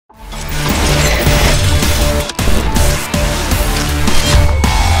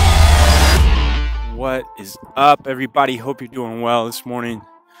What is up, everybody? Hope you're doing well this morning.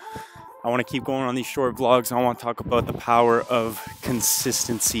 I want to keep going on these short vlogs. I want to talk about the power of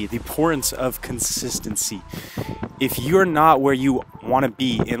consistency, the importance of consistency. If you're not where you want to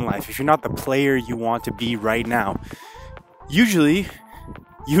be in life, if you're not the player you want to be right now, usually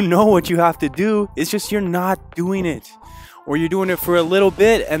you know what you have to do. It's just you're not doing it, or you're doing it for a little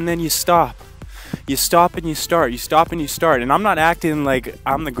bit and then you stop. You stop and you start, you stop and you start. And I'm not acting like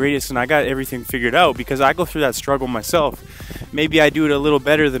I'm the greatest and I got everything figured out, because I go through that struggle myself. Maybe I do it a little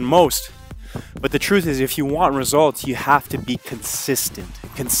better than most. But the truth is, if you want results, you have to be consistent.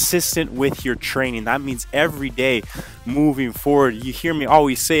 Consistent with your training. That means every day moving forward. You hear me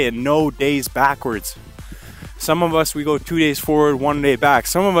always say it, no days backwards. Some of us, we go 2 days forward, 1 day back.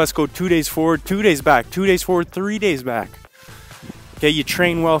 Some of us go 2 days forward, 2 days back, 2 days forward, 3 days back. Okay, you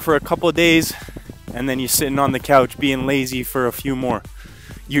train well for a couple of days, and then you're sitting on the couch being lazy for a few more.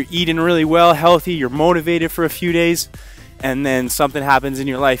 You're eating really well, healthy, you're motivated for a few days, and then something happens in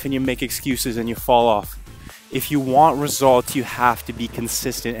your life and you make excuses and you fall off. If you want results, you have to be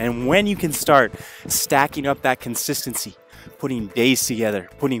consistent. And when you can start stacking up that consistency, putting days together,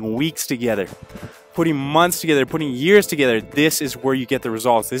 putting weeks together, putting months together, putting years together, this is where you get the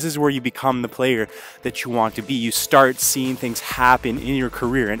results. This is where you become the player that you want to be. You start seeing things happen in your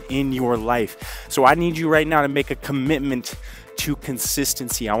career and in your life. So I need you right now to make a commitment to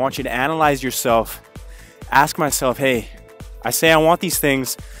consistency. I want you to analyze yourself. Ask myself, hey, I say I want these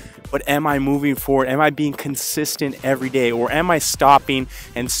things, but am I moving forward? Am I being consistent every day? Or am I stopping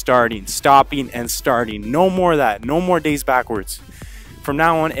and starting, stopping and starting? No more of that. No more days backwards. From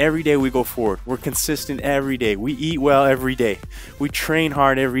now on, every day we go forward. We're consistent every day. We eat well every day. We train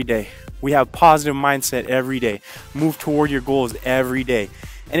hard every day. We have positive mindset every day. Move toward your goals every day.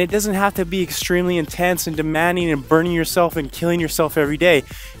 And it doesn't have to be extremely intense and demanding and burning yourself and killing yourself every day.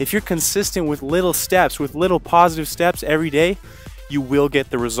 If you're consistent with little steps, with little positive steps every day, you will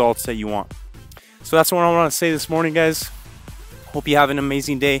get the results that you want. So that's what I want to say this morning, guys. Hope you have an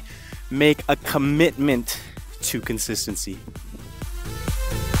amazing day. Make a commitment to consistency.